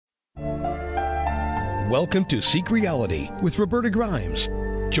Welcome to Seek Reality with Roberta Grimes.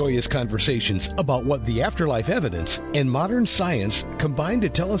 Joyous conversations about what the afterlife evidence and modern science combine to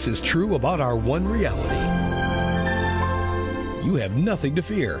tell us is true about our one reality. You have nothing to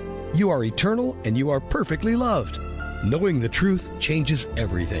fear. You are eternal and you are perfectly loved. Knowing the truth changes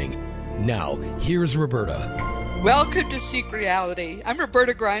everything. Now, here's Roberta. Welcome to Seek Reality. I'm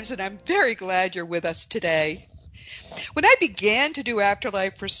Roberta Grimes, and I'm very glad you're with us today. When I began to do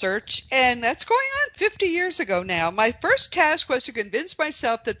afterlife research, and that's going on 50 years ago now, my first task was to convince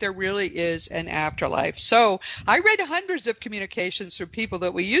myself that there really is an afterlife. So I read hundreds of communications from people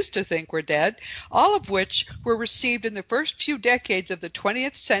that we used to think were dead, all of which were received in the first few decades of the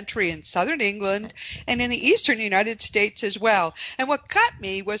 20th century in southern England and in the eastern United States as well. And what got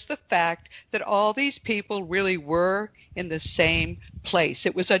me was the fact that all these people really were in the same place.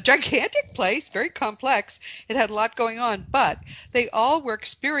 It was a gigantic place, very complex. It had a lot going on, but they all were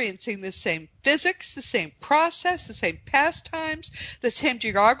experiencing the same physics, the same process, the same pastimes, the same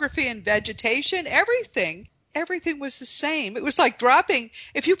geography and vegetation, everything. Everything was the same. It was like dropping,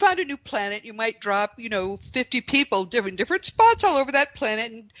 if you found a new planet, you might drop, 50 people in different spots all over that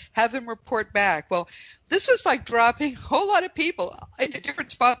planet and have them report back. Well, this was like dropping a whole lot of people in a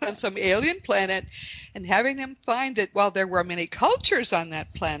different spot on some alien planet and having them find that while there were many cultures on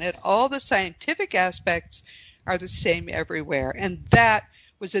that planet, all the scientific aspects are the same everywhere. And that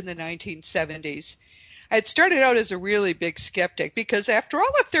was in the 1970s. I had started out as a really big skeptic because after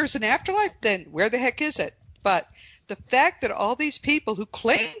all, if there's an afterlife, then where the heck is it? But the fact that all these people who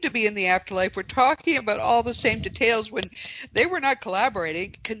claimed to be in the afterlife were talking about all the same details when they were not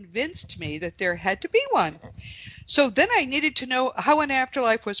collaborating convinced me that there had to be one. So then I needed to know how an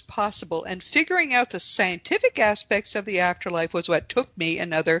afterlife was possible, and figuring out the scientific aspects of the afterlife was what took me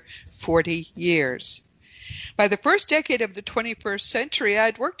another 40 years. By the first decade of the 21st century, I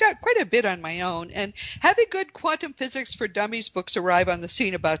had worked out quite a bit on my own, and having good quantum physics for dummies books arrive on the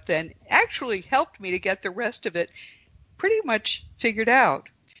scene about then actually helped me to get the rest of it pretty much figured out.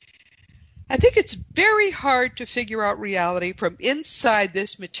 I think it's very hard to figure out reality from inside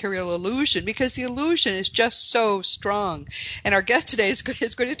this material illusion because the illusion is just so strong. And our guest today is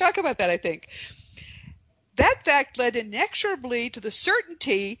going to talk about that, I think. That fact led inexorably to the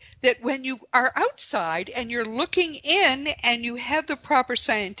certainty that when you are outside and you're looking in and you have the proper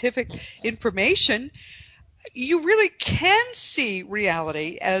scientific information, you really can see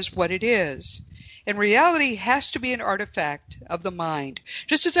reality as what it is. And reality has to be an artifact of the mind.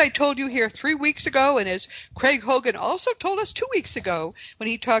 Just as I told you here 3 weeks ago, and as Craig Hogan also told us 2 weeks ago when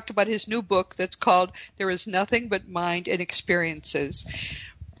he talked about his new book that's called There Is Nothing But Mind and Experiences.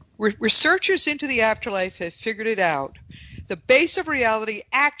 Researchers into the afterlife have figured it out. The base of reality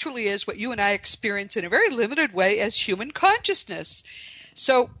actually is what you and I experience in a very limited way as human consciousness.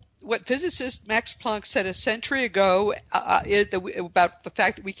 So what physicist Max Planck said a century ago about the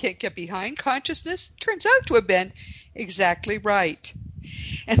fact that we can't get behind consciousness turns out to have been exactly right.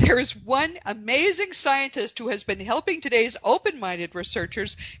 And there is one amazing scientist who has been helping today's open-minded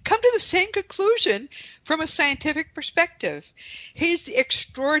researchers come to the same conclusion from a scientific perspective. He's the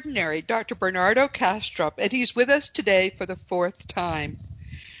extraordinary Dr. Bernardo Kastrup, and he's with us today for the fourth time.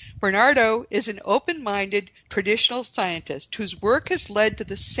 Bernardo is an open-minded traditional scientist whose work has led to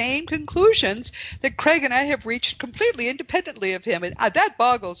the same conclusions that Craig and I have reached completely independently of him. And that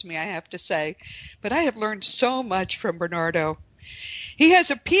boggles me, I have to say. But I have learned so much from Bernardo. He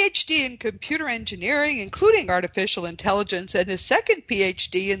has a PhD in computer engineering, including artificial intelligence, and his second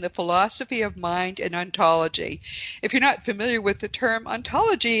PhD in the philosophy of mind and ontology. If you're not familiar with the term,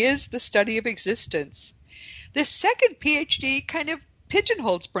 ontology is the study of existence. This second PhD kind of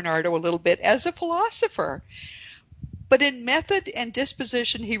pigeonholes Bernardo a little bit as a philosopher. But in method and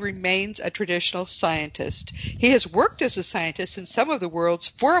disposition, he remains a traditional scientist. He has worked as a scientist in some of the world's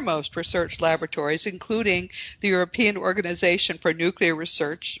foremost research laboratories, including the European Organization for Nuclear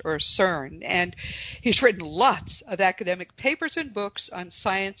Research, or CERN, and he's written lots of academic papers and books on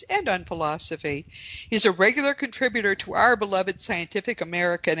science and on philosophy. He's a regular contributor to our beloved Scientific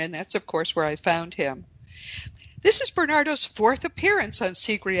American, and that's, of course, where I found him. This is Bernardo's fourth appearance on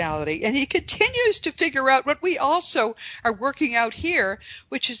Seek Reality, and he continues to figure out what we also are working out here,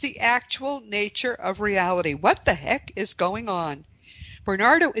 which is the actual nature of reality. What the heck is going on?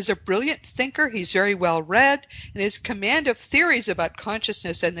 Bernardo is a brilliant thinker. He's very well read, and his command of theories about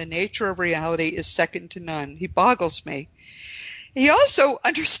consciousness and the nature of reality is second to none. He boggles me. He also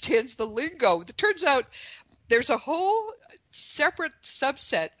understands the lingo. It turns out there's a whole separate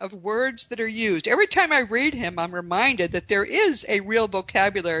subset of words that are used. Every time I read him, I'm reminded that there is a real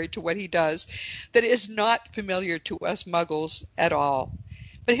vocabulary to what he does that is not familiar to us muggles at all.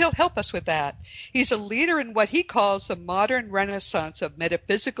 but he'll help us with that. He's a leader in what he calls the modern renaissance of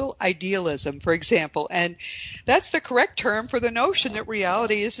metaphysical idealism, for example, and that's the correct term for the notion that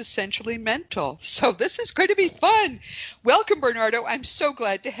reality is essentially mental. So this is going to be fun. Welcome, Bernardo. I'm so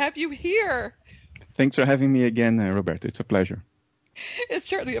glad to have you here. Thanks for having me again, Roberto. It's a pleasure. It's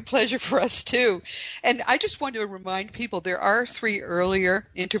certainly a pleasure for us, too. And I just want to remind people there are 3 earlier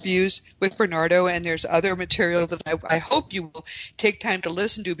interviews with Bernardo, and there's other material that I hope you will take time to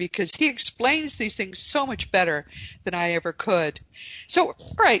listen to, because he explains these things so much better than I ever could. So,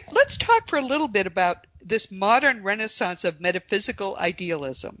 all right, let's talk for a little bit about this modern renaissance of metaphysical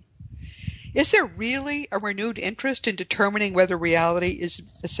idealism. Is there really a renewed interest in determining whether reality is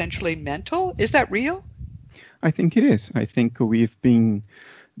essentially mental? Is that real? I think it is. I think we've been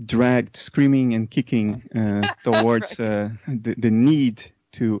dragged screaming and kicking towards the need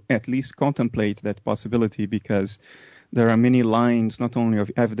to at least contemplate that possibility, because there are many lines, not only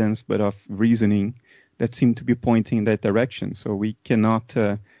of evidence, but of reasoning that seem to be pointing in that direction. So we cannot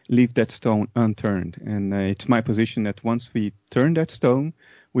leave that stone unturned. And it's my position that once we turn that stone,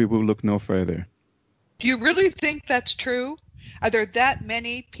 we will look no further. Do you really think that's true? Are there that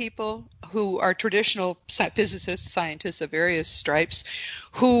many people who are traditional physicists, scientists of various stripes,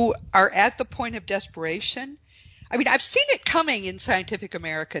 who are at the point of desperation? I mean, I've seen it coming in Scientific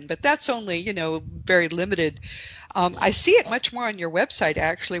American, but that's only, very limited. I see it much more on your website,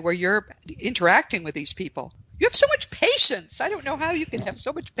 actually, where you're interacting with these people. You have so much patience. I don't know how you can have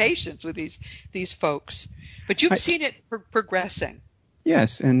so much patience with these folks. But you've seen it progressing.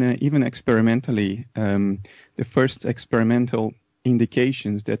 Yes, and even experimentally, the first experimental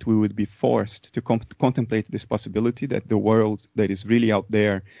indications that we would be forced to contemplate this possibility that the world that is really out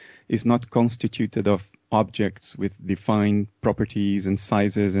there is not constituted of objects with defined properties and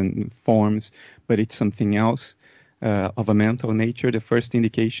sizes and forms, but it's something else of a mental nature. The first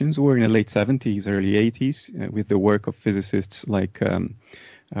indications were in the late 70s, early 80s, with the work of physicists like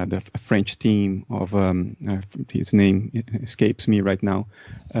the French team of, his name escapes me right now.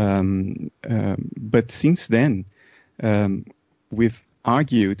 But since then, we've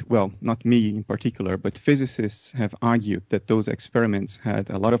argued, well, not me in particular, but physicists have argued that those experiments had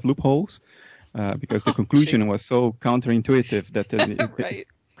a lot of loopholes because the conclusion was so counterintuitive that it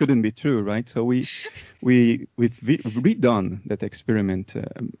couldn't be true, right? So we've redone that experiment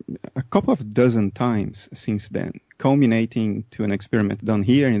a couple of dozen times since then, culminating to an experiment done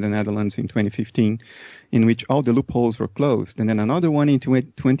here in the Netherlands in 2015, in which all the loopholes were closed, and then another one in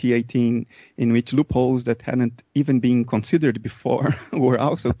 2018 in which loopholes that hadn't even been considered before were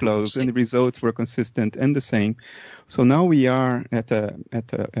also closed, and the results were consistent and the same. So now we are at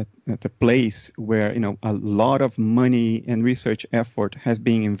a place where a lot of money and research effort has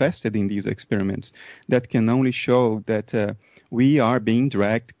been invested in these experiments that can only show that we are being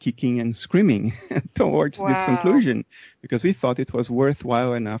dragged kicking and screaming towards this conclusion, because we thought it was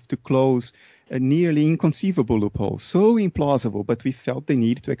worthwhile enough to close a nearly inconceivable loophole, so implausible, but we felt the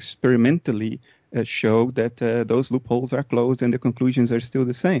need to experimentally show that those loopholes are closed and the conclusions are still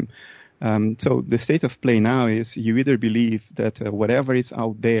the same. So the state of play now is you either believe that whatever is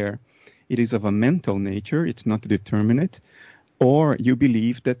out there, it is of a mental nature, it's not determinate, or you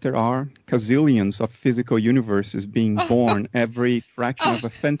believe that there are gazillions of physical universes being born every fraction of a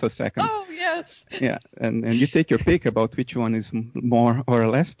femtosecond. Oh, yes. Yeah, and you take your pick about which one is more or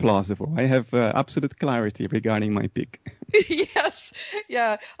less plausible. I have absolute clarity regarding my pick. Yes,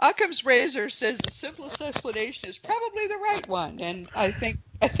 yeah. Occam's razor says the simplest explanation is probably the right one, and I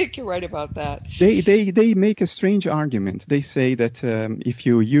think you're right about that. They make a strange argument. They say that if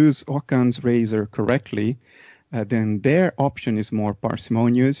you use Occam's razor correctly, then their option is more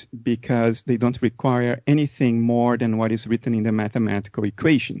parsimonious because they don't require anything more than what is written in the mathematical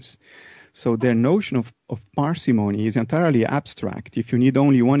equations. So their notion of parsimony is entirely abstract. If you need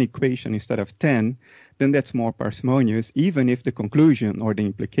only one equation instead of 10, then that's more parsimonious, even if the conclusion or the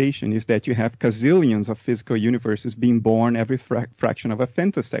implication is that you have gazillions of physical universes being born every fraction of a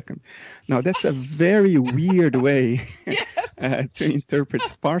femtosecond. Now, that's a very weird way to interpret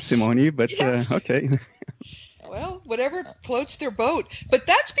parsimony, but okay. Well, whatever floats their boat. But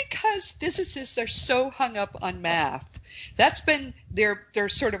that's because physicists are so hung up on math. That's been their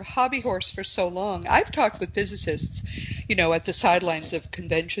sort of hobby horse for so long. I've talked with physicists, at the sidelines of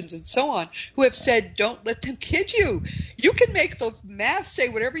conventions and so on, who have said, don't let them kid you. You can make the math say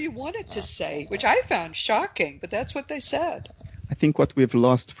whatever you want it to say, which I found shocking, but that's what they said. I think what we've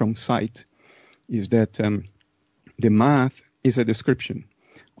lost from sight is that the math is a description.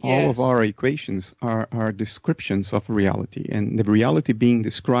 Yes. All of our equations are descriptions of reality, and the reality being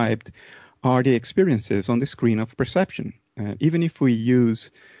described are the experiences on the screen of perception. even if we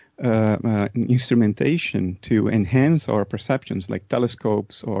use instrumentation to enhance our perceptions, like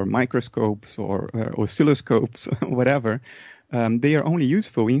telescopes or microscopes or oscilloscopes, whatever, they are only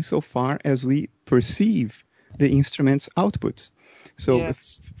useful insofar as we perceive the instrument's outputs. So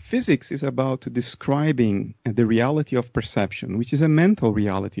Yes. physics is about describing the reality of perception, which is a mental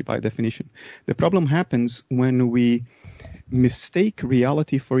reality by definition. The problem happens when we mistake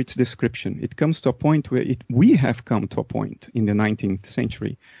reality for its description. It comes to a point where we have come to a point in the 19th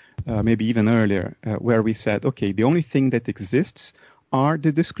century, maybe even earlier, where we said, okay, the only thing that exists are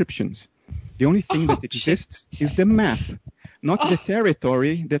the descriptions. The only thing that exists is the map, not the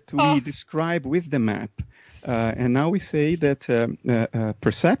territory that we describe with the map. And now we say that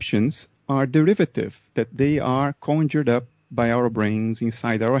perceptions are derivative, that they are conjured up by our brains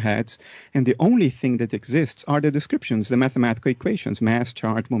inside our heads, and the only thing that exists are the descriptions, the mathematical equations, mass,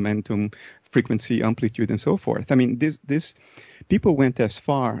 charge, momentum, frequency, amplitude, and so forth. I mean, this people went as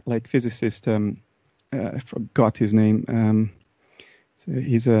far, like physicist, I forgot his name.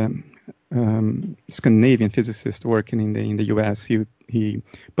 He's a Scandinavian physicist working in the U.S. He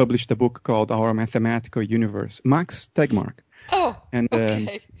published a book called Our Mathematical Universe, Max Tegmark.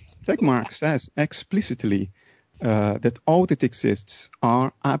 Okay. Tegmark says explicitly that all that exists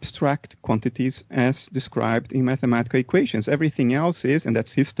are abstract quantities as described in mathematical equations. Everything else is, and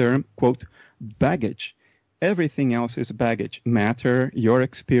that's his term, quote, baggage. Everything else is baggage. Matter, your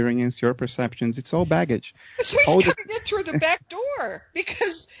experience, your perceptions, it's all baggage. So he's coming in through the back door,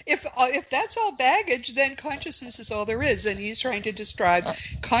 because if that's all baggage, then consciousness is all there is, and he's trying to describe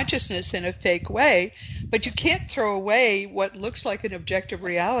consciousness in a fake way. But you can't throw away what looks like an objective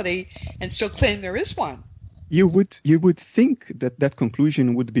reality and still claim there is one. You would think that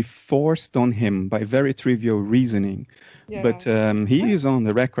conclusion would be forced on him by very trivial reasoning. Yeah. But he is on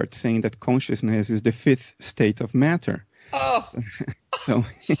the record saying that consciousness is the fifth state of matter. So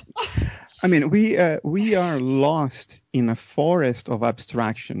I mean, we are lost in a forest of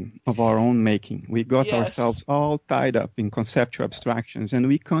abstraction of our own making. We got ourselves all tied up in conceptual abstractions, and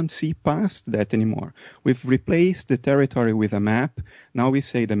we can't see past that anymore. We've replaced the territory with a map. Now we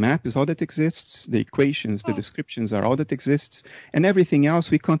say the map is all that exists, the equations, the descriptions are all that exists, and everything else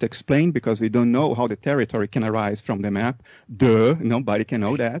we can't explain because we don't know how the territory can arise from the map. Duh, nobody can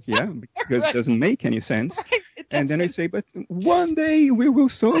know that, because it doesn't make any sense. And then we say, but one day we will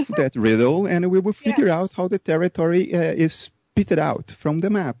solve that riddle, and we will figure out how the territory is spitted out from the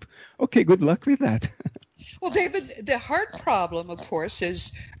map. Okay, good luck with that. Well, David, the hard problem, of course,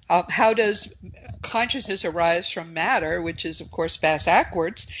 is how does consciousness arise from matter, which is, of course,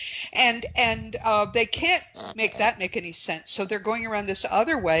 backwards, and they can't make that make any sense. So they're going around this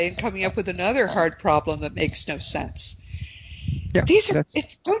other way and coming up with another hard problem that makes no sense. Yeah,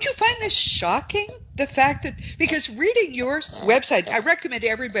 don't you find this shocking? The fact that, because reading your website, I recommend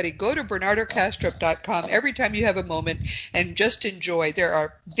everybody go to BernardoKastrup.com every time you have a moment and just enjoy. There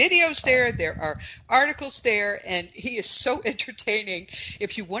are videos there, there are articles there, and he is so entertaining.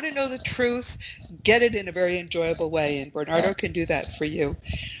 If you want to know the truth, get it in a very enjoyable way, and Bernardo can do that for you.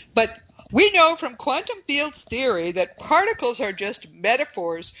 But we know from quantum field theory that particles are just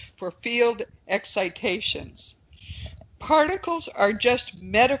metaphors for field excitations. Particles are just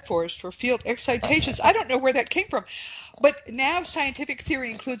metaphors for field excitations. I don't know where that came from. But now scientific theory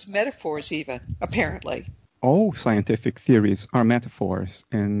includes metaphors even, apparently. All scientific theories are metaphors,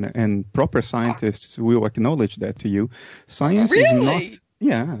 and proper scientists will acknowledge that to you. Science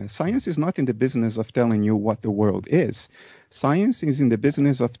science is not in the business of telling you what the world is. Science is in the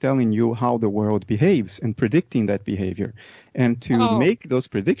business of telling you how the world behaves and predicting that behavior. And to make those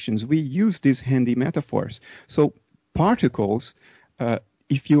predictions, we use these handy metaphors. So particles,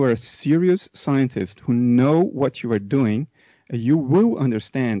 if you are a serious scientist who know what you are doing, you will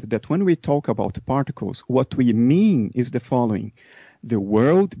understand that when we talk about particles, what we mean is the following. The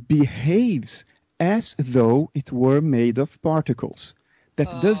world behaves as though it were made of particles.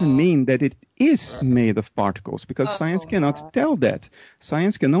 That doesn't mean that it is made of particles, because science cannot tell that.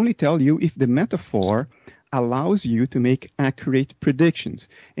 Science can only tell you if the metaphor allows you to make accurate predictions.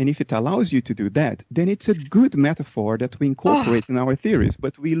 And if it allows you to do that, then it's a good metaphor that we incorporate in our theories.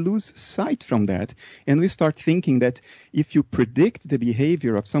 But we lose sight from that, and we start thinking that if you predict the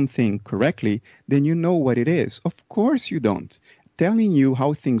behavior of something correctly, then you know what it is. Of course you don't. Telling you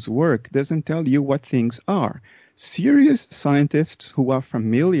how things work doesn't tell you what things are. Serious scientists who are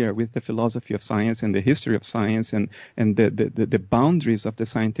familiar with the philosophy of science and the history of science and the boundaries of the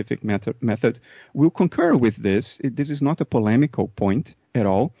scientific method will concur with this. This is not a polemical point at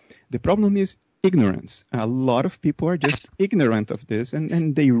all. The problem is ignorance. A lot of people are just ignorant of this,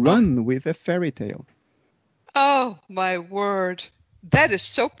 and they run with a fairy tale. Oh, my word. That is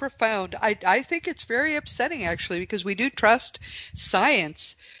so profound. I think it's very upsetting, actually, because we do trust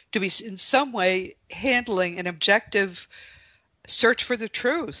science to be in some way handling an objective search for the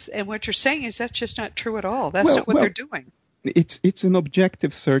truth. And what you're saying is that's just not true at all. That's not what they're doing. It's an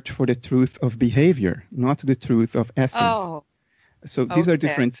objective search for the truth of behavior, not the truth of essence. Oh. So these are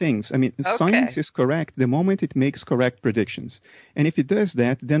different things. I mean, science is correct the moment it makes correct predictions. And if it does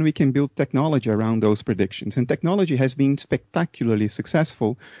that, then we can build technology around those predictions. And technology has been spectacularly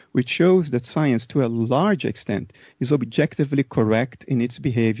successful, which shows that science, to a large extent, is objectively correct in its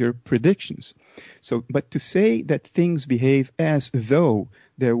behavior predictions. So, but to say that things behave as though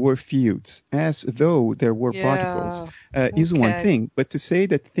there were fields, as though there were particles, is one thing. But to say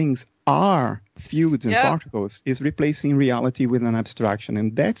that things are fields and particles is replacing reality with an abstraction.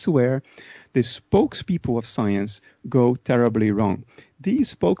 And that's where the spokespeople of science go terribly wrong.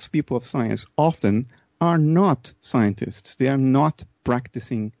 These spokespeople of science often are not scientists. They are not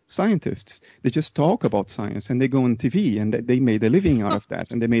practicing scientists. They just talk about science and they go on TV and they made a living out of that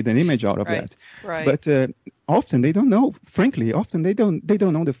and they made an image out of that. Right. But often they don't know, frankly, often they don't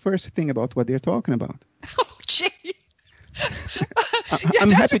know the first thing about what they're talking about. Oh, gee.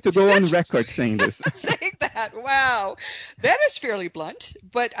 I'm happy to go on record saying this. Saying that, wow, that is fairly blunt.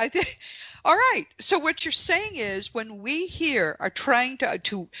 But I think, all right. So what you're saying is, when we here are trying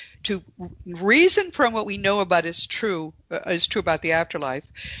to reason from what we know about is true about the afterlife,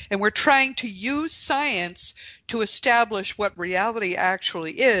 and we're trying to use science to establish what reality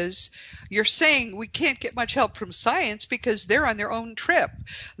actually is, you're saying we can't get much help from science because they're on their own trip.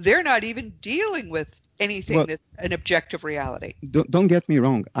 They're not even dealing with anything that's an objective reality. Don't get me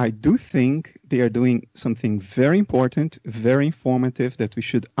wrong. I do think they are doing something very important, very informative that we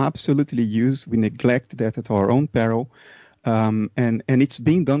should absolutely use. We neglect that at our own peril. And it's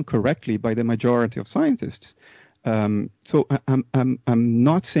being done correctly by the majority of scientists. So I'm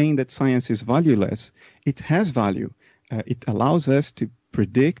not saying that science is valueless. It has value. It allows us to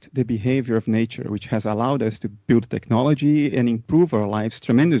predict the behavior of nature, which has allowed us to build technology and improve our lives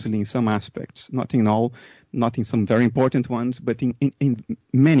tremendously in some aspects. Not in all, not in some very important ones, but in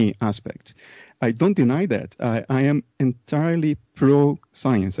many aspects. I don't deny that. I am entirely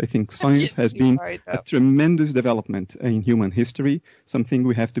pro-science. I think science has been a tremendous development in human history, something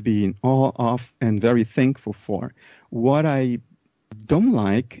we have to be in awe of and very thankful for. What I don't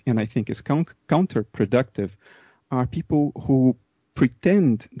like, and I think is counterproductive, are people who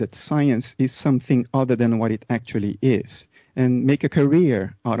pretend that science is something other than what it actually is and make a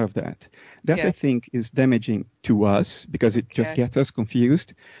career out of that. That, I think, is damaging to us because it just gets us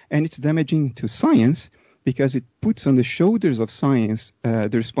confused, and it's damaging to science because it puts on the shoulders of science the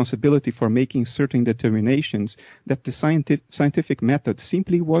responsibility for making certain determinations that the scientific method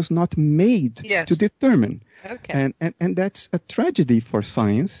simply was not made to determine. And that's a tragedy for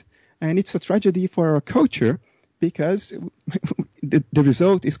science, and it's a tragedy for our culture, because the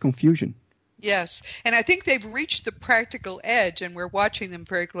result is confusion. Yes, and I think they've reached the practical edge, and we're watching them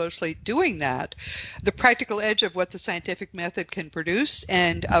very closely doing that, the practical edge of what the scientific method can produce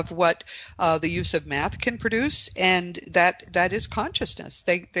and of what the use of math can produce, and that is consciousness.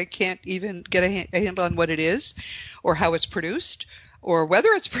 They can't even get a handle on what it is or how it's produced or whether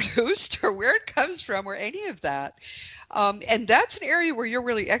it's produced or where it comes from or any of that. And that's an area where you're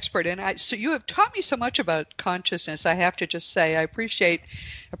really expert. And so you have taught me so much about consciousness. I have to just say, I appreciate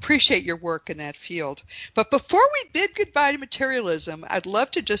your work in that field. But before we bid goodbye to materialism, I'd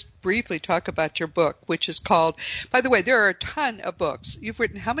love to just briefly talk about your book, which is called, by the way, there are a ton of books. You've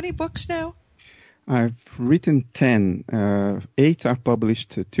written how many books now? I've written 10. 8 are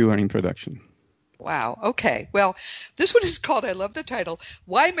published, 2 are in production. Wow. Okay. Well, this one is called, I love the title,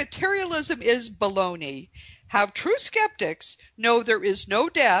 Why Materialism is Baloney. How True Skeptics Know There Is No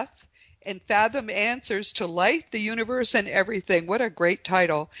Death and Fathom Answers to Life, the Universe, and Everything. What a great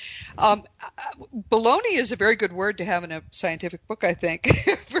title. Baloney is a very good word to have in a scientific book, I think,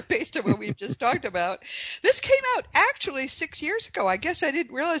 based on what we've just talked about. This came out actually 6 years ago. I guess I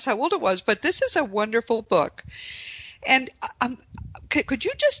didn't realize how old it was, but this is a wonderful book. And could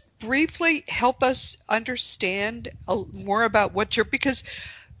you just briefly help us understand more about because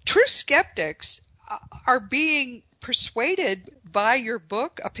true skeptics are being persuaded by your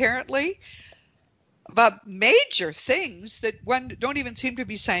book, apparently, about major things that don't even seem to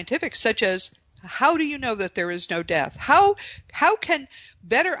be scientific, such as how do you know that there is no death? How can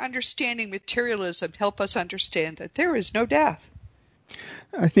better understanding materialism help us understand that there is no death?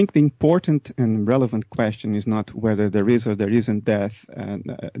 I think the important and relevant question is not whether there is or there isn't death.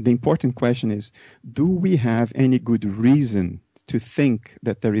 The important question is, do we have any good reason to think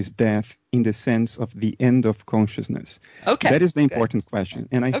that there is death in the sense of the end of consciousness. Okay. That is the important question.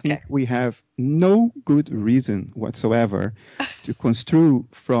 And I think we have no good reason whatsoever to construe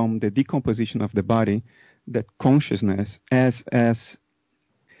from the decomposition of the body that consciousness as a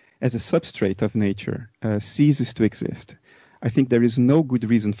substrate of nature ceases to exist. I think there is no good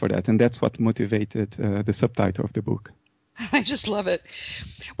reason for that, and that's what motivated the subtitle of the book. I just love it.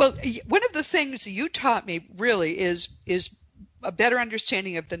 Well, one of the things you taught me really is a better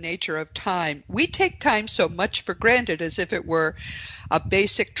understanding of the nature of time. We take time so much for granted as if it were a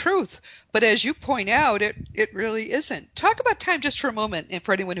basic truth. But as you point out, it really isn't. Talk about time just for a moment, and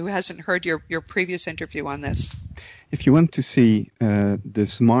for anyone who hasn't heard your previous interview on this. If you want to see the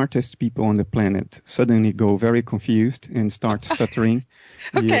smartest people on the planet suddenly go very confused and start stuttering,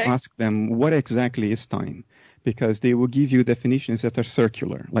 you ask them, what exactly is time? Because they will give you definitions that are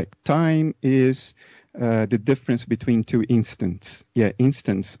circular. Like time is the difference between two instants. Yeah,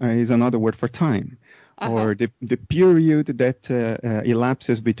 instance is another word for time. Or the period that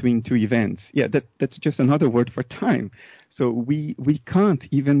elapses between two events. Yeah, that's just another word for time. So we can't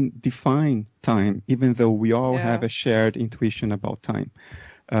even define time, even though we all have a shared intuition about time.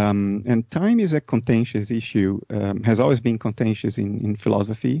 And time is a contentious issue, has always been contentious in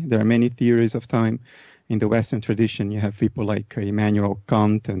philosophy. There are many theories of time. In the Western tradition, you have people like Immanuel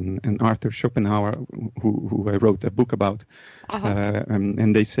Kant and Arthur Schopenhauer, who I wrote a book about.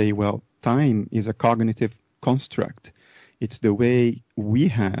 And they say, well, time is a cognitive construct. It's the way we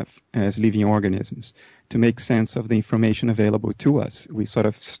have as living organisms to make sense of the information available to us. We sort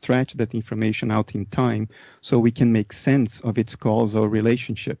of stretch that information out in time so we can make sense of its causal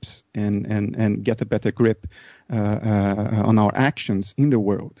relationships and get a better grip on our actions in the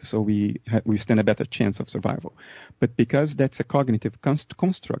world. So we stand a better chance of survival. But because that's a cognitive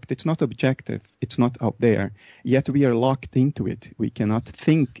construct, it's not objective, it's not out there, yet we are locked into it. We cannot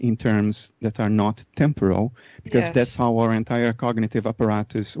think in terms that are not temporal, because that's how our entire cognitive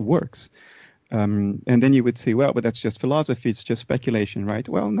apparatus works. And then you would say, well, but that's just philosophy, it's just speculation, right?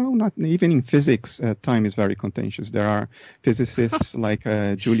 Well, no, not even in physics, time is very contentious. There are physicists like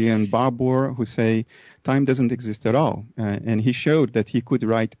Julian Barbour who say time doesn't exist at all. And he showed that he could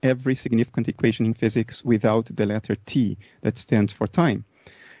write every significant equation in physics without the letter T that stands for time.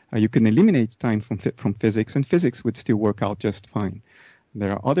 You can eliminate time from physics, and physics would still work out just fine.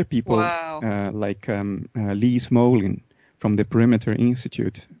 There are other people like Lee Smolin from the Perimeter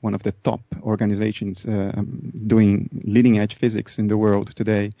Institute, one of the top organizations doing leading-edge physics in the world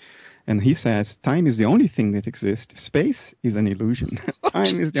today. And he says, time is the only thing that exists. Space is an illusion.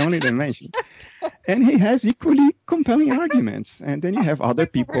 Time is the only dimension. And he has equally compelling arguments. And then you have other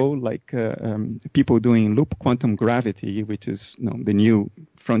people, like people doing loop quantum gravity, which is the new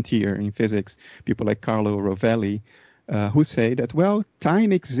frontier in physics, people like Carlo Rovelli, who say that, well,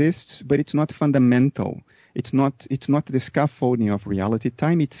 time exists, but it's not fundamental. It's not the scaffolding of reality.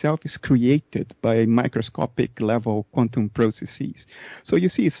 Time itself is created by microscopic level quantum processes. So you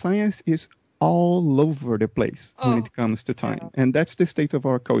see, science is all over the place when it comes to time. And that's the state of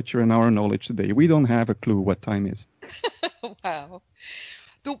our culture and our knowledge today. We don't have a clue what time is. Wow.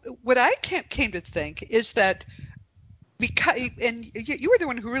 What I came to think is that because, and you were the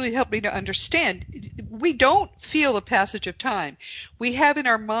one who really helped me to understand, we don't feel the passage of time. We have in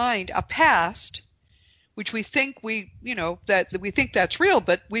our mind a past, which we think that we think that's real,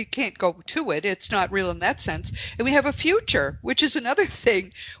 but we can't go to it. It's not real in that sense. And we have a future, which is another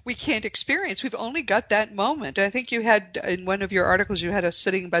thing we can't experience. We've only got that moment. I think you had, in one of your articles, you had us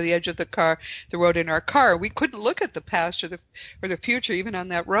sitting by the edge of the road in our car. We couldn't look at the past or the future, even on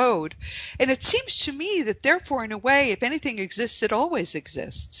that road. And it seems to me that therefore, in a way, if anything exists, it always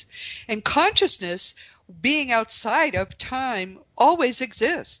exists. And consciousness, being outside of time, always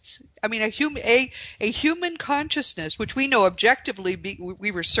exists. I mean, a human consciousness, which we know objectively,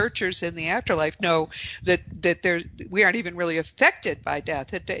 we researchers in the afterlife know that we aren't even really affected by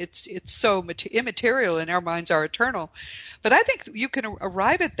death. It's so immaterial, and our minds are eternal. But I think you can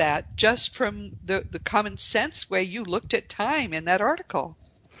arrive at that just from the common sense way you looked at time in that article.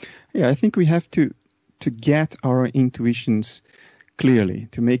 Yeah, I think we have to get our intuitions clearly,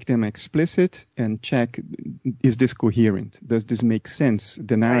 to make them explicit and check, is this coherent? Does this make sense,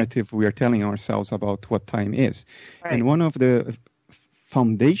 the narrative we are telling ourselves about what time is? Right. And one of the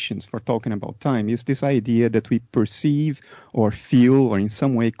foundations for talking about time is this idea that we perceive or feel or in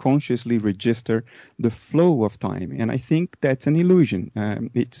some way consciously register the flow of time. And I think that's an illusion.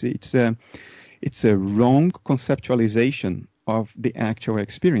 It's a wrong conceptualization of the actual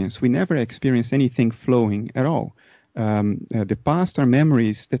experience. We never experience anything flowing at all. The past are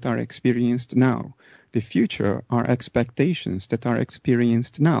memories that are experienced now. The future are expectations that are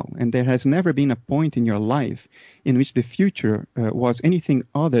experienced now. And there has never been a point in your life in which the future was anything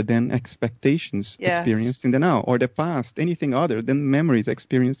other than expectations experienced in the now, or the past, anything other than memories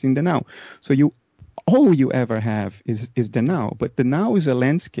experienced in the now. So all you ever have is the now. But the now is a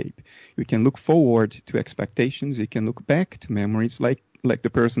landscape. You can look forward to expectations. You can look back to memories like the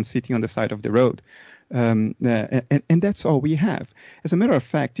person sitting on the side of the road. And that's all we have. As a matter of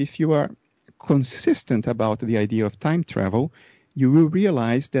fact, if you are consistent about the idea of time travel, you will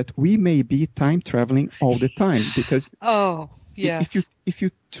realize that we may be time traveling all the time, because if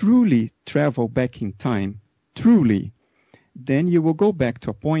you truly travel back in time, then you will go back to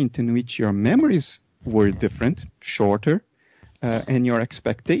a point in which your memories were different, shorter, and your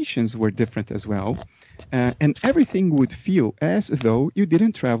expectations were different as well. And everything would feel as though you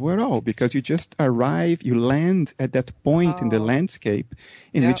didn't travel at all, because you just arrive, you land at that point in the landscape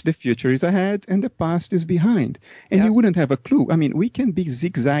in which the future is ahead and the past is behind. And you wouldn't have a clue. I mean, we can be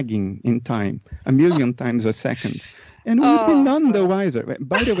zigzagging in time 1,000,000 times a second, and we would be none the wiser.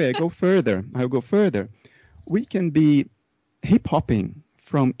 By the way, I'll go further. We can be hip-hopping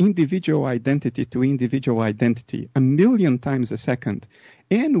from individual identity to individual identity 1,000,000 times a second,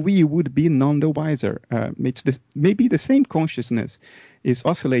 and we would be none the wiser. Maybe the same consciousness is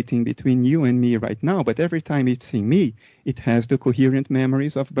oscillating between you and me right now, but every time it's in me, it has the coherent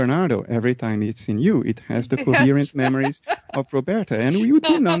memories of Bernardo. Every time it's in you, it has the coherent memories of Roberta, and we would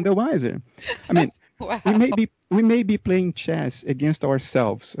be none the wiser. I mean, we may be playing chess against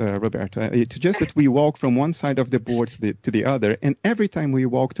ourselves, Roberta. It's just that we walk from one side of the board to the other, and every time we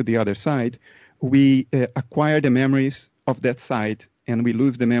walk to the other side, we acquire the memories of that side, and we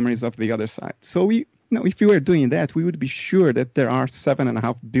lose the memories of the other side. So if we were doing that, we would be sure that there are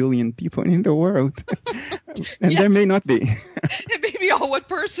 7.5 billion people in the world, and there may not be. It may be all one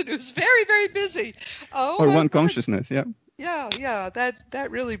person who's very, very busy. Or one consciousness, Yeah,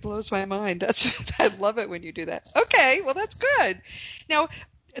 that really blows my mind. I love it when you do that. Okay, well, that's good. Now,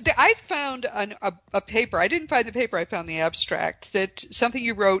 I found a paper. I didn't find the paper. I found the abstract. That something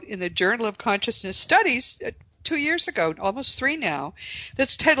you wrote in the Journal of Consciousness Studies 2 years ago, almost 3 now,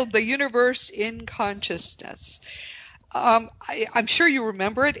 that's titled The Universe in Consciousness. I'm sure you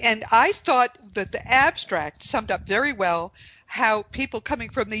remember it, and I thought that the abstract summed up very well how people coming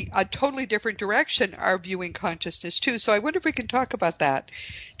from a totally different direction are viewing consciousness too. So I wonder if we can talk about that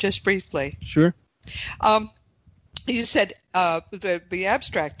just briefly. Sure. You said the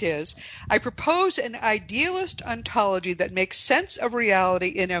abstract is, I propose an idealist ontology that makes sense of reality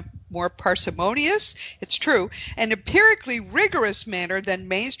in a more parsimonious, it's true, and empirically rigorous manner than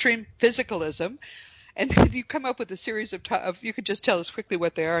mainstream physicalism. And then you come up with a series of you could just tell us quickly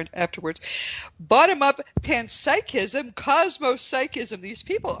what they are afterwards. Bottom-up panpsychism, cosmopsychism. These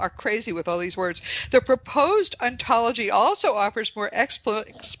people are crazy with all these words. The proposed ontology also offers more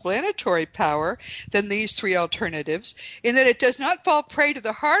explanatory power than these 3 alternatives, in that it does not fall prey to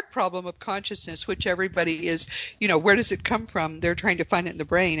the hard problem of consciousness, which everybody is, where does it come from? They're trying to find it in the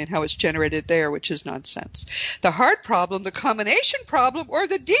brain and how it's generated there, which is nonsense. The hard problem, the combination problem, or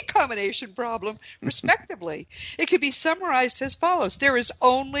the decombination problem, respectively. It can be summarized as follows. There is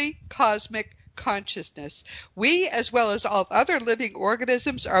only cosmic consciousness. We, as well as all other living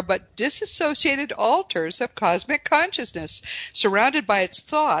organisms, are but disassociated alters of cosmic consciousness, surrounded by its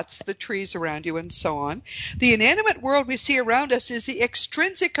thoughts, the trees around you, and so on. The inanimate world we see around us is the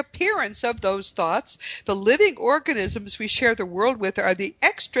extrinsic appearance of those thoughts. The living organisms we share the world with are the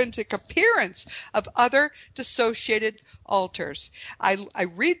extrinsic appearance of other dissociated alters. I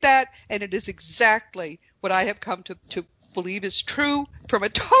read that, and it is exactly what I have come to believe is true from a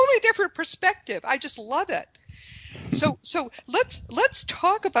totally different perspective. I just love it. So let's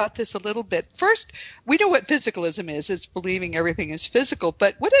talk about this a little bit. First, we know what physicalism is believing everything is physical,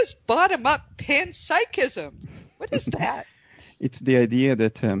 but what is bottom-up panpsychism? What is that? It's the idea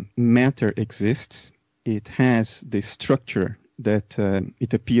that matter exists. It has the structure that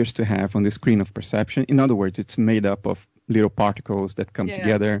it appears to have on the screen of perception. In other words, it's made up of little particles that come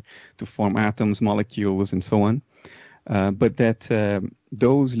together to form atoms, molecules, and so on. But that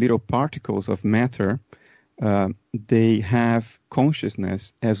those little particles of matter, they have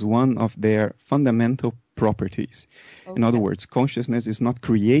consciousness as one of their fundamental properties. Okay. In other words, consciousness is not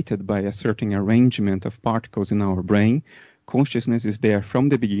created by a certain arrangement of particles in our brain. Consciousness is there from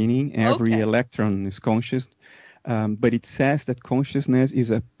the beginning. Every electron is conscious. But it says that consciousness is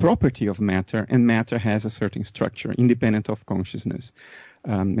a property of matter, and matter has a certain structure independent of consciousness.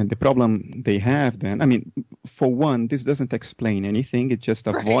 And the problem they have then, for one, this doesn't explain anything. It just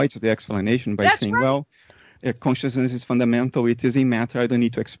avoids the explanation by saying, well, consciousness is fundamental. It is in matter. I don't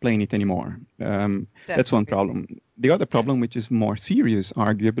need to explain it anymore. That's one problem. The other problem, which is more serious,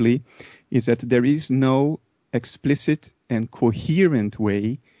 arguably, is that there is no explicit and coherent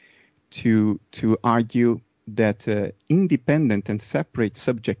way to argue that independent and separate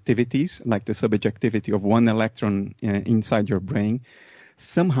subjectivities, like the subjectivity of one electron inside your brain,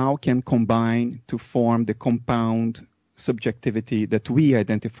 somehow can combine to form the compound subjectivity that we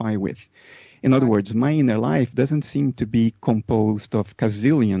identify with. In other words, my inner life doesn't seem to be composed of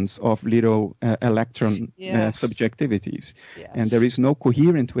gazillions of little electron subjectivities. Yes. And there is no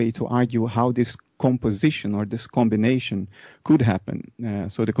coherent way to argue how this composition or this combination could happen.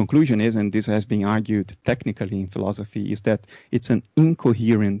 So the conclusion is, and this has been argued technically in philosophy, is that it's an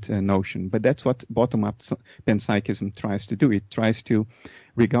incoherent notion. But that's what bottom-up panpsychism tries to do. It tries to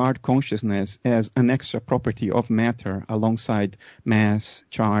regard consciousness as an extra property of matter alongside mass,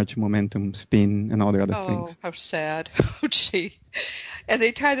 charge, momentum, spin, and all the other things. Oh, how sad. Oh, gee. And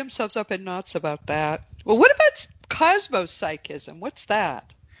they tie themselves up in knots about that. Well, what about cosmopsychism? What's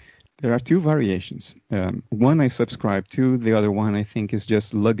that? There are two variations. One I subscribe to. The other one I think is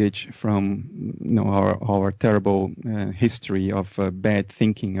just luggage from our terrible history of bad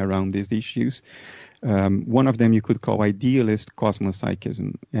thinking around these issues. One of them you could call idealist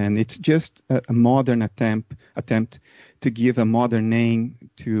cosmopsychism, and it's just a modern attempt to give a modern name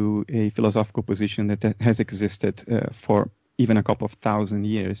to a philosophical position that has existed for even a couple of thousand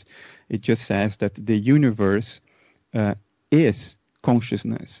years. It just says that the universe is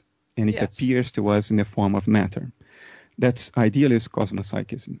consciousness, and it appears to us in the form of matter. That's idealist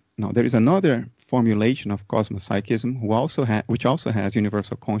cosmopsychism. Now, there is another formulation of cosmopsychism which also has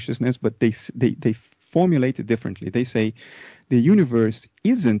universal consciousness, but they formulate it differently. They say the universe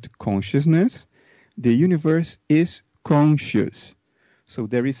isn't consciousness, the universe is conscious. So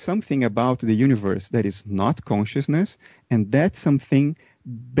there is something about the universe that is not consciousness, and that something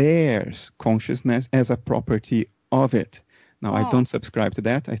bears consciousness as a property of it. Now, I don't subscribe to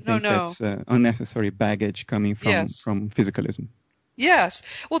that. I think that's unnecessary baggage coming from physicalism. Yes.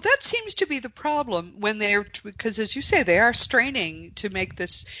 Well, that seems to be the problem because as you say, they are straining to make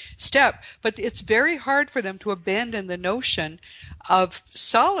this step, but it's very hard for them to abandon the notion of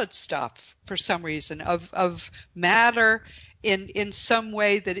solid stuff for some reason, of matter in some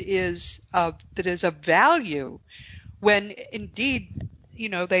way that is of value, when indeed,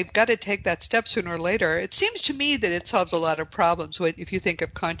 they've got to take that step sooner or later. It seems to me that it solves a lot of problems if you think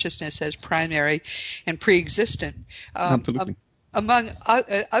of consciousness as primary and pre-existent. Absolutely. Among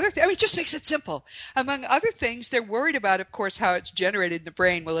other things, it just makes it simple. Among other things, they're worried about, of course, how it's generated in the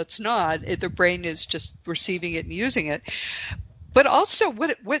brain. Well, it's not. The brain is just receiving it and using it. But also,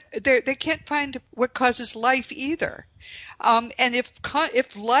 they can't find what causes life either. And if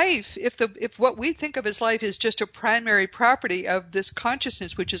what we think of as life is just a primary property of this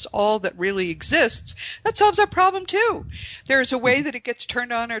consciousness, which is all that really exists, that solves that problem too. There's a way that it gets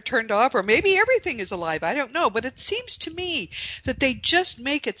turned on or turned off, or maybe everything is alive. I don't know. But it seems to me that they just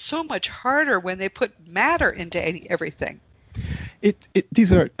make it so much harder when they put matter into everything.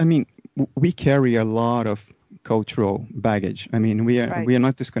 We carry a lot of cultural baggage. We are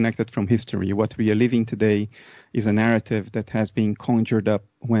not disconnected from history. What we are living today is a narrative that has been conjured up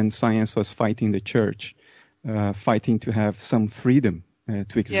when science was fighting the church, fighting to have some freedom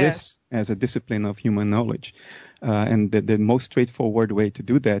to exist as a discipline of human knowledge. And the most straightforward way to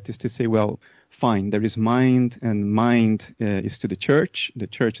do that is to say, well, fine, there is mind, and mind is to the church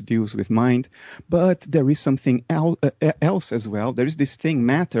deals with mind, but there is something else as well. There is this thing,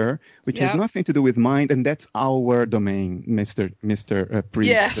 matter, which has nothing to do with mind, and that's our domain, Mr. Priest.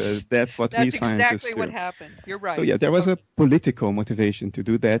 Yes, that's what we scientists do. That's exactly what happened. You're right. So there was a political motivation to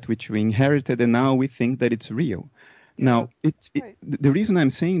do that, which we inherited, and now we think that it's real. Now, the reason I'm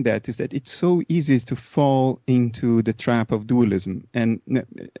saying that is that it's so easy to fall into the trap of dualism. And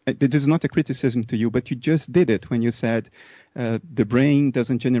this is not a criticism to you, but you just did it when you said the brain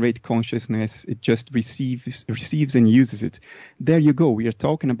doesn't generate consciousness, it just receives and uses it. There you go. We are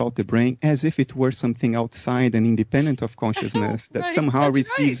talking about the brain as if it were something outside and independent of consciousness that somehow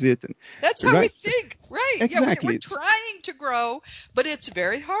receives it. That's how we think. Right. Exactly. We're trying to grow, but it's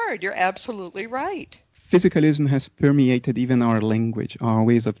very hard. You're absolutely right. Physicalism has permeated even our language, our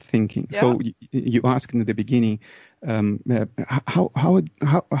ways of thinking. Yeah. So you asked in the beginning,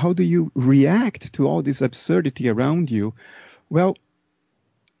 how do you react to all this absurdity around you? Well,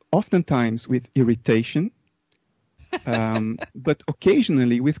 oftentimes with irritation, but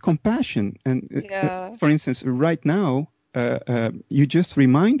occasionally with compassion. And for instance, right now, you just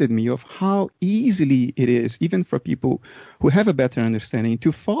reminded me of how easily it is, even for people who have a better understanding,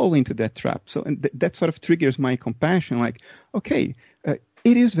 to fall into that trap. So that sort of triggers my compassion, like, okay,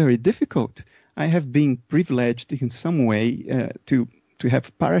 it is very difficult. I have been privileged in some way to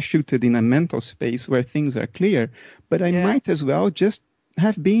have parachuted in a mental space where things are clear, but I might as well just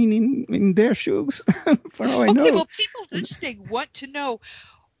have been in their shoes for all I know. Okay, well, people listening want to know,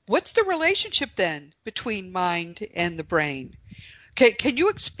 what's the relationship then between mind and the brain? Can you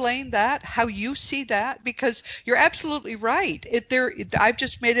explain that, how you see that? Because you're absolutely right. I've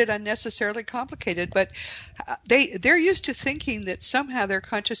just made it unnecessarily complicated, but they're used to thinking that somehow their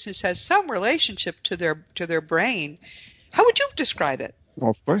consciousness has some relationship to their brain. How would you describe it?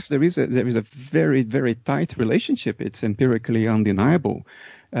 Well, of course, there is a very, very tight relationship. It's empirically undeniable.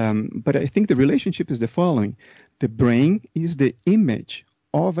 But I think the relationship is the following. The brain is the image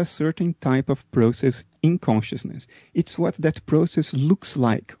of a certain type of process in consciousness. It's what that process looks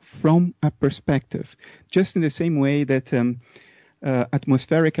like from a perspective. Just in the same way that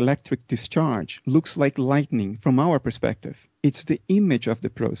atmospheric electric discharge looks like lightning from our perspective. It's the image of the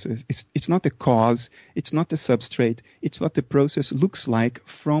process. It's not the cause. It's not the substrate. It's what the process looks like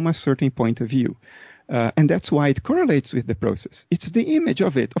from a certain point of view. And that's why it correlates with the process. It's the image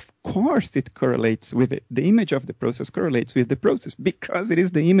of it. Of course it correlates with it. The image of the process correlates with the process because it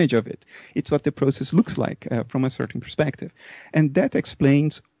is the image of it. It's what the process looks like from a certain perspective. And that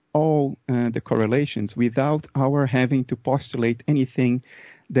explains all the correlations without our having to postulate anything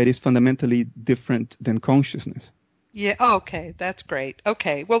that is fundamentally different than consciousness. Yeah. Okay. That's great.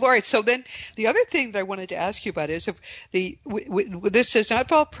 Okay. Well, all right. So then the other thing that I wanted to ask you about is if this does not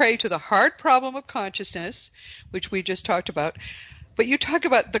fall prey to the hard problem of consciousness, which we just talked about, but you talk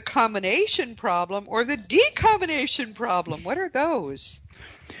about the combination problem or the decombination problem. What are those?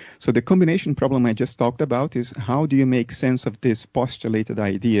 So the combination problem I just talked about is how do you make sense of this postulated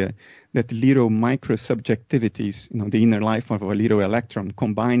idea that little micro-subjectivities, the inner life of a little electron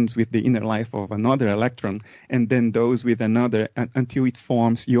combines with the inner life of another electron and then those with another until it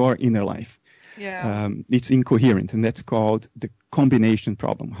forms your inner life. Yeah. It's incoherent, and that's called the combination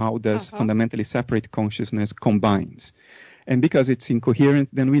problem. How does fundamentally separate consciousness combines? And because it's incoherent,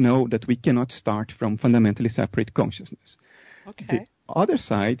 then we know that we cannot start from fundamentally separate consciousness. Okay. The other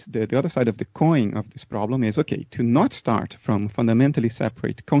side of the coin of this problem is, okay, to not start from fundamentally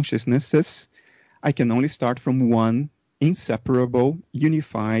separate consciousnesses, I can only start from one inseparable,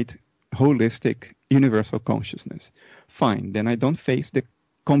 unified, holistic, universal consciousness. Fine, then I don't face the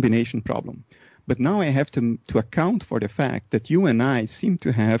combination problem. But now I have to account for the fact that you and I seem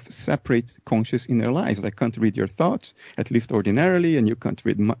to have separate conscious inner lives. I can't read your thoughts, at least ordinarily, and you can't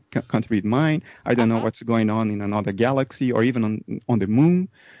read mine. I don't know what's going on in another galaxy or even on the moon.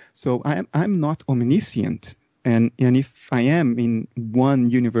 So I'm not omniscient. And if I am in one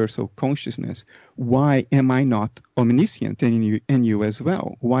universal consciousness, why am I not omniscient and you as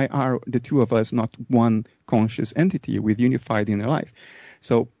well? Why are the two of us not one conscious entity with unified inner life?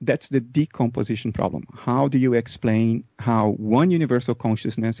 So that's the decomposition problem. How do you explain how one universal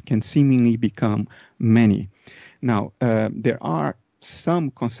consciousness can seemingly become many? Now, there are some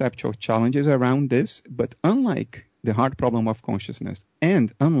conceptual challenges around this, but unlike the hard problem of consciousness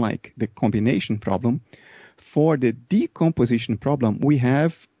and unlike the combination problem, for the decomposition problem, we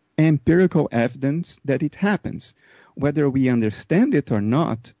have empirical evidence that it happens. Whether we understand it or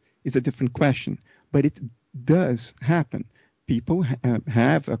not is a different question, but it does happen. People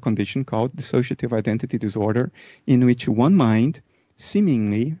have a condition called dissociative identity disorder, in which one mind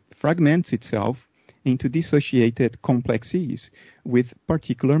seemingly fragments itself into dissociated complexes with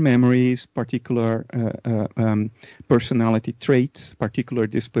particular memories, particular personality traits, particular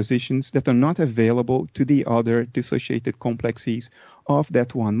dispositions that are not available to the other dissociated complexes of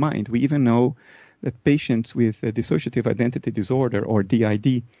that one mind. We even know that patients with dissociative identity disorder, or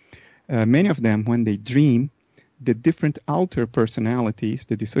DID, many of them, when they dream, the different outer personalities,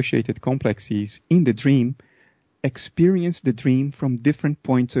 the dissociated complexes in the dream, experience the dream from different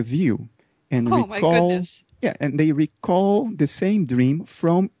points of view. And my goodness. Yeah, and they recall the same dream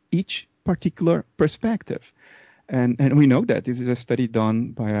from each particular perspective. And we know that this is a study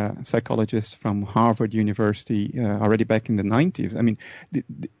done by a psychologist from Harvard University already back in the 90s. I mean, the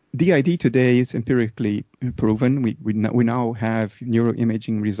DID today is empirically proven. We now have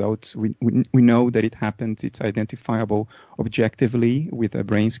neuroimaging results. We know that it happens. It's identifiable objectively with a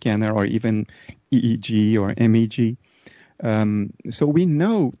brain scanner or even EEG or MEG. So we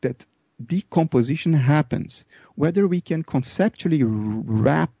know that decomposition happens. Whether we can conceptually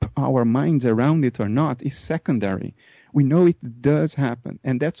wrap our minds around it or not is secondary. We know it does happen.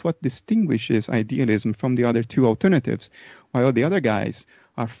 And that's what distinguishes idealism from the other two alternatives. While the other guys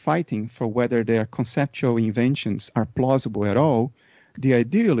are fighting for whether their conceptual inventions are plausible at all, the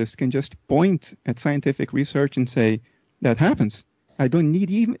idealist can just point at scientific research and say, that happens. I don't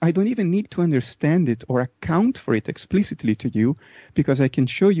even need to understand it or account for it explicitly to you, because I can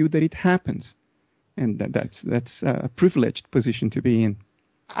show you that it happens. And that's a privileged position to be in.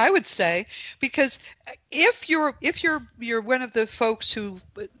 I would say, because if you're one of the folks who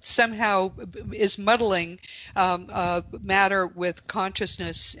somehow is muddling matter with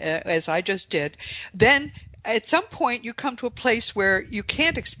consciousness, as I just did, then at some point you come to a place where you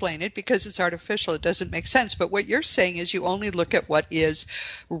can't explain it because it's artificial. It doesn't make sense. But what you're saying is you only look at what is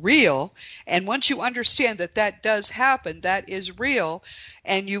real. And once you understand that that does happen, that is real,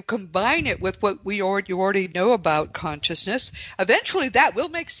 and you combine it with what you already know about consciousness, eventually that will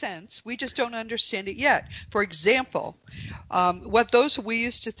make sense. We just don't understand it yet. For example, what those we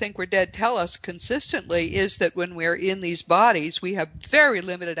used to think were dead tell us consistently is that when we're in these bodies, we have very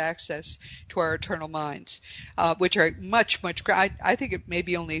limited access to our eternal minds, which are much I think it may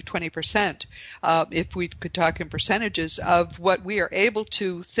be only 20%, if we could talk in percentages, of what we are able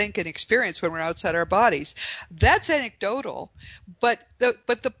to think and experience when we're outside our bodies. That's anecdotal, but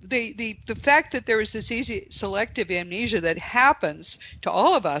the fact that there is this easy selective amnesia that happens to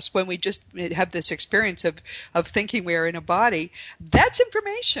all of us when we just have this experience of thinking we are in a body, that's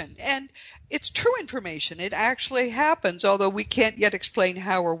information, and it's true information. It actually happens, although we can't yet explain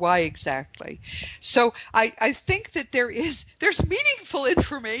how or why exactly. So I think that there's meaningful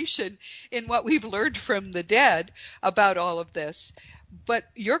information in what we've learned from the dead about all of this. But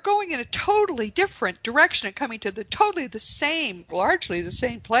you're going in a totally different direction and coming to largely the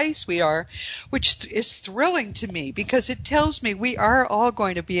same place we are, which is thrilling to me, because it tells me we are all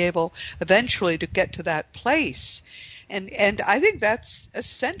going to be able eventually to get to that place. And I think that's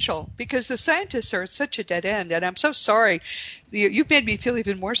essential, because the scientists are at such a dead end, and I'm so sorry. You've made me feel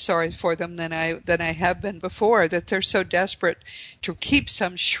even more sorry for them than I have been before, that they're so desperate to keep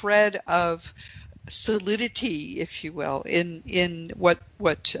some shred of solidity, if you will, in what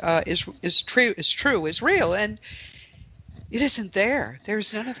is true, is real, and it isn't there.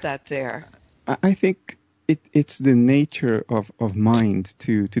 There's none of that there. I think it's the nature of mind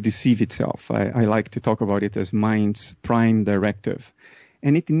to deceive itself. I like to talk about it as mind's prime directive,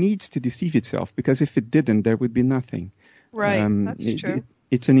 and it needs to deceive itself, because if it didn't, there would be nothing. Right, that's true.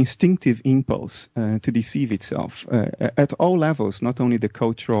 It's an instinctive impulse to deceive itself at all levels, not only the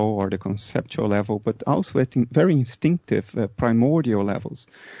cultural or the conceptual level, but also at very instinctive, primordial levels.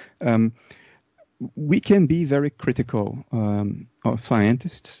 We can be very critical of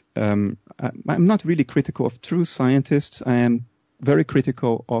scientists. I'm not really critical of true scientists. I am very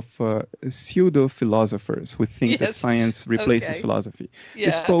critical of pseudo-philosophers who think that science replaces philosophy. Yeah.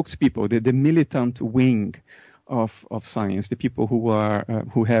 The spokespeople, the militant wing of science, the people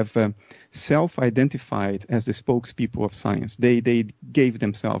who have self-identified as the spokespeople of science. They gave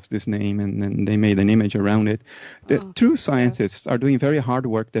themselves this name, and they made an image around it. The true scientists are doing very hard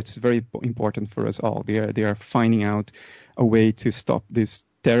work that's very important for us all. They are finding out a way to stop this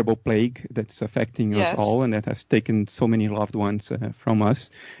terrible plague that's affecting us all, and that has taken so many loved ones from us.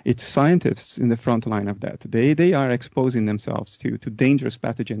 It's scientists in the front line of that. They are exposing themselves to dangerous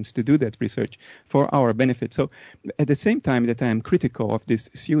pathogens to do that research for our benefit. So at the same time that I am critical of these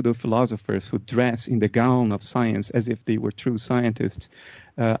pseudo-philosophers who dress in the gown of science as if they were true scientists,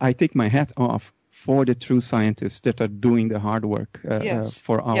 I take my hat off for the true scientists that are doing the hard work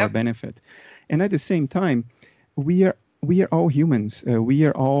for our benefit. And at the same time, we are all humans. We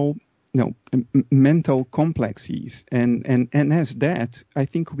are all, mental complexes, and as that, I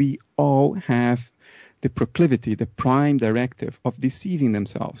think we all have the proclivity, the prime directive of deceiving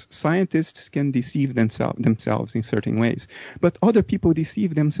themselves. Scientists can deceive themselves in certain ways, but other people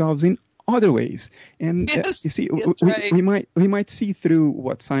deceive themselves in other ways. And you see, we might see through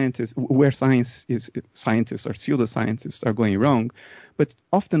where scientists or pseudoscientists are going wrong, but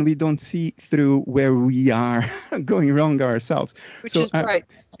often we don't see through where we are going wrong ourselves. Which is right.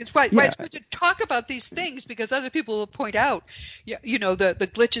 It's why it's good to talk about these things, because other people will point out, the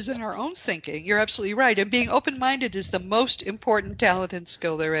glitches in our own thinking. You're absolutely right. And being open-minded is the most important talent and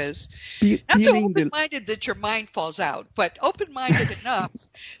skill there is. Not so open-minded that your mind falls out, but open-minded enough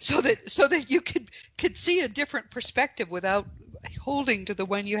so that you could see a different perspective without holding to the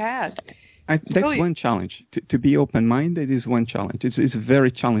one you had. That's one challenge. To be open-minded is one challenge. It's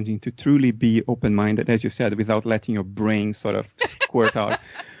very challenging to truly be open-minded, as you said, without letting your brain sort of squirt out.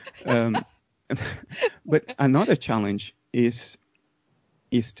 But another challenge is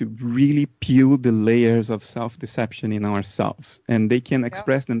is to really peel the layers of self-deception in ourselves. And they can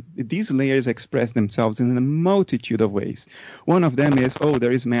express them. These layers express themselves in a multitude of ways. One of them is,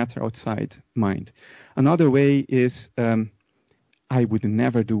 there is matter outside mind. Another way is, I would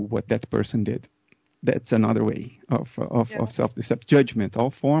never do what that person did. That's another way of self-deception. Judgment,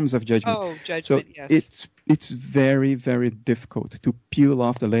 all forms of judgment. Oh, judgment, so yes. It's very, very difficult to peel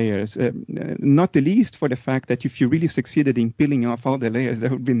off the layers, not the least for the fact that if you really succeeded in peeling off all the layers,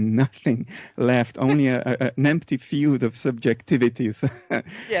 there would be nothing left, only an empty field of subjectivities,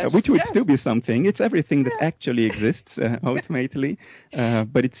 which would still be something. It's everything that actually exists, ultimately,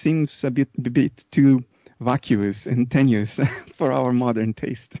 but it seems a bit too vacuous and tenuous for our modern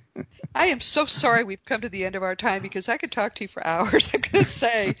taste. I am so sorry we've come to the end of our time because I could talk to you for hours. I'm going to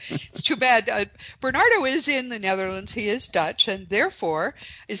say it's too bad. Bernardo is in the Netherlands. He is Dutch, and therefore,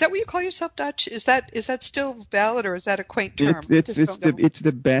 is that what you call yourself, Dutch? Is that still valid, or is that a quaint term? It's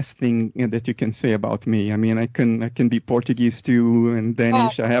the best thing that you can say about me. I mean, I can be Portuguese too and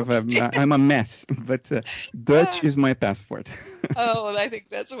Danish. I'm a mess, but Dutch is my passport. Oh, I think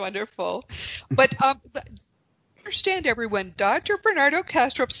that's wonderful. But understand, everyone, Dr. Bernardo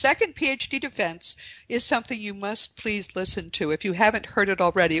Kastrup's second PhD defense is something you must please listen to if you haven't heard it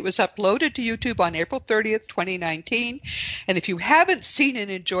already. It was uploaded to YouTube on April 30th, 2019. And if you haven't seen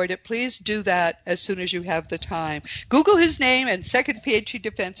and enjoyed it, please do that as soon as you have the time. Google his name and second PhD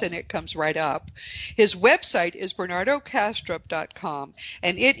defense, and it comes right up. His website is bernardokastrup.com,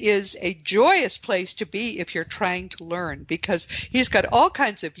 and it is a joyous place to be if you're trying to learn, because he's got all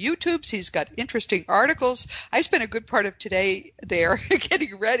kinds of YouTubes. He's got interesting articles. I spent a good part of today there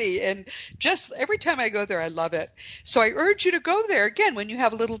getting ready, and just every time I go there, I love it. So I urge you to go there again when you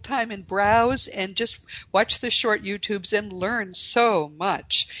have a little time and browse and just watch the short YouTubes and learn so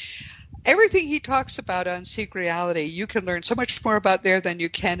much. Everything he talks about on Seek Reality, you can learn so much more about there than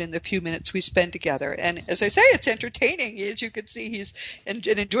you can in the few minutes we spend together. And as I say, it's entertaining. As you can see, he's an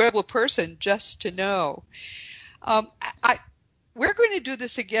enjoyable person just to know. We're going to do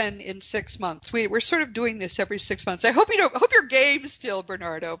this again in 6 months. We're sort of doing this every 6 months. I hope you're game still,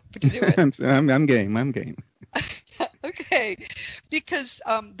 Bernardo, to do it. I'm game. Okay, because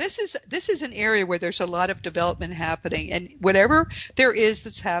this is an area where there's a lot of development happening, and whatever there is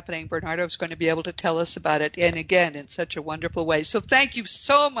that's happening, Bernardo's going to be able to tell us about it, and again, in such a wonderful way. So thank you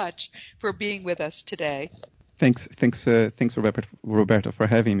so much for being with us today. Thanks, Roberto, for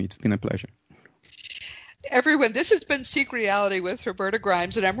having me. It's been a pleasure. Everyone, this has been Seek Reality with Roberta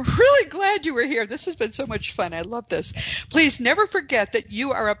Grimes, and I'm really glad you were here. This has been so much fun. I love this. Please never forget that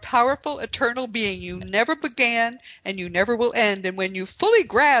you are a powerful, eternal being. You never began, and you never will end. And when you fully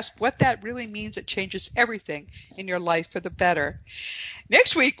grasp what that really means, it changes everything in your life for the better.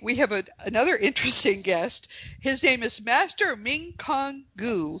 Next week, we have another interesting guest. His name is Master Ming Kong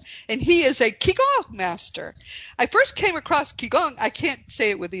Gu, and he is a Qigong master. I first came across Qigong, I can't say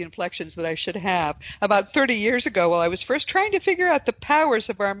it with the inflections that I should have, about 30 years ago while I was first trying to figure out the powers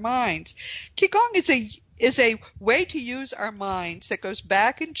of our minds. Qigong is a way to use our minds that goes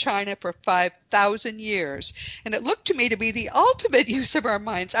back in China for 5,000 years. And it looked to me to be the ultimate use of our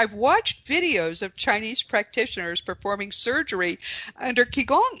minds. I've watched videos of Chinese practitioners performing surgery under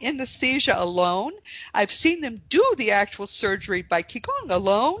Qigong anesthesia alone. I've seen them do the actual surgery by Qigong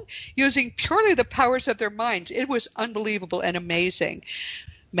alone, using purely the powers of their minds. It was unbelievable and amazing.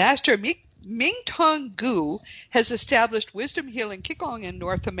 Master Ming Tong Gu has established Wisdom Healing Qigong in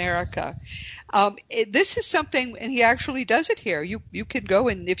North America. This is something, and he actually does it here. You can go,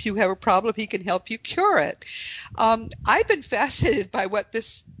 and if you have a problem, he can help you cure it. I've been fascinated by what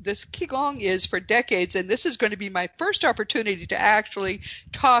this Qigong is for decades, and this is going to be my first opportunity to actually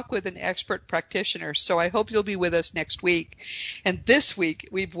talk with an expert practitioner. So I hope you'll be with us next week. And this week,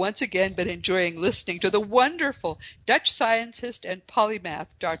 we've once again been enjoying listening to the wonderful Dutch scientist and polymath,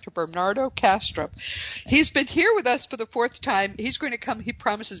 Dr. Bernardo Kastrup. He's been here with us for the fourth time. He's going to come, he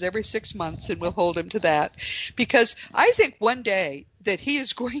promises, every 6 months, and we'll hold him to that, because I think one day that he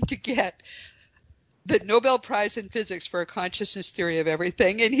is going to get the Nobel Prize in Physics for a consciousness theory of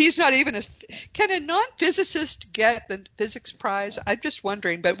everything, and he's not even can a non-physicist get the physics prize? I'm just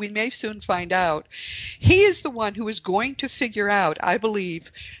wondering, but we may soon find out. He is the one who is going to figure out, I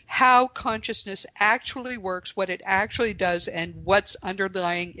believe, how consciousness actually works, what it actually does, and what's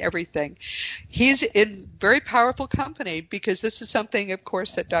underlying everything. He's in very powerful company, because this is something, of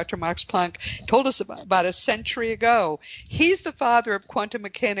course, that Dr. Max Planck told us about a century ago. He's the father of quantum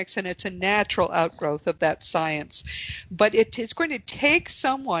mechanics, and it's a natural outgrowth of that science. But it's going to take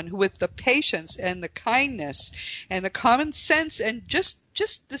someone who, with the patience and the kindness and the common sense and just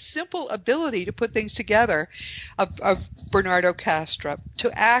just the simple ability to put things together of Bernardo Kastrup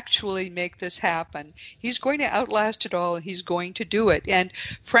to actually make this happen. He's going to outlast it all, and he's going to do it. And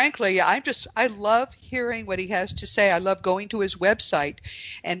frankly, I love hearing what he has to say. I love going to his website,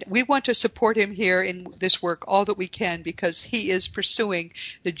 and we want to support him here in this work all that we can, because he is pursuing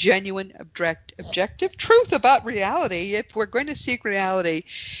the genuine objective truth about reality. If we're going to seek reality,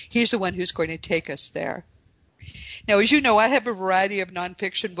 he's the one who's going to take us there. Now, as you know, I have a variety of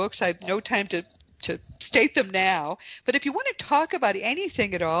nonfiction books. I have no time to state them now, but if you want to talk about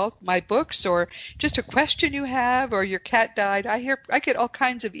anything at all, my books, or just a question you have, or your cat died, I get all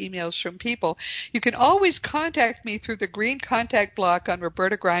kinds of emails from people. You can always contact me through the green contact block on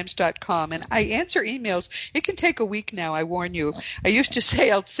RobertaGrimes.com, and I answer emails. It can take a week now, I warn you. I used to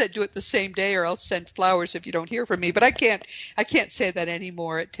say I'll do it the same day, or I'll send flowers if you don't hear from me, but I can't say that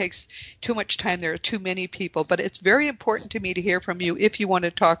anymore. It takes too much time. There are too many people, but it's very important to me to hear from you if you want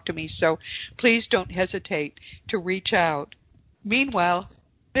to talk to me, so please don't hesitate to reach out. Meanwhile,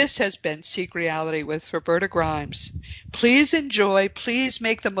 this has been Seek Reality with Roberta Grimes. Please enjoy, please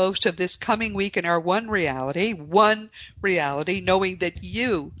make the most of this coming week in our one reality, knowing that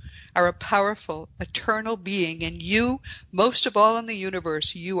you are a powerful, eternal being, and you, most of all in the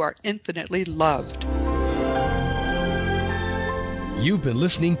universe, you are infinitely loved. You've been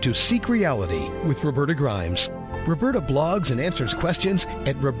listening to Seek Reality with Roberta Grimes. Roberta blogs and answers questions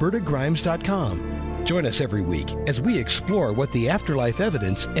at RobertaGrimes.com. Join us every week as we explore what the afterlife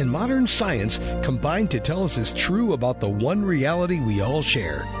evidence and modern science combine to tell us is true about the one reality we all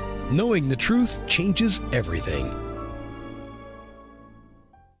share. Knowing the truth changes everything.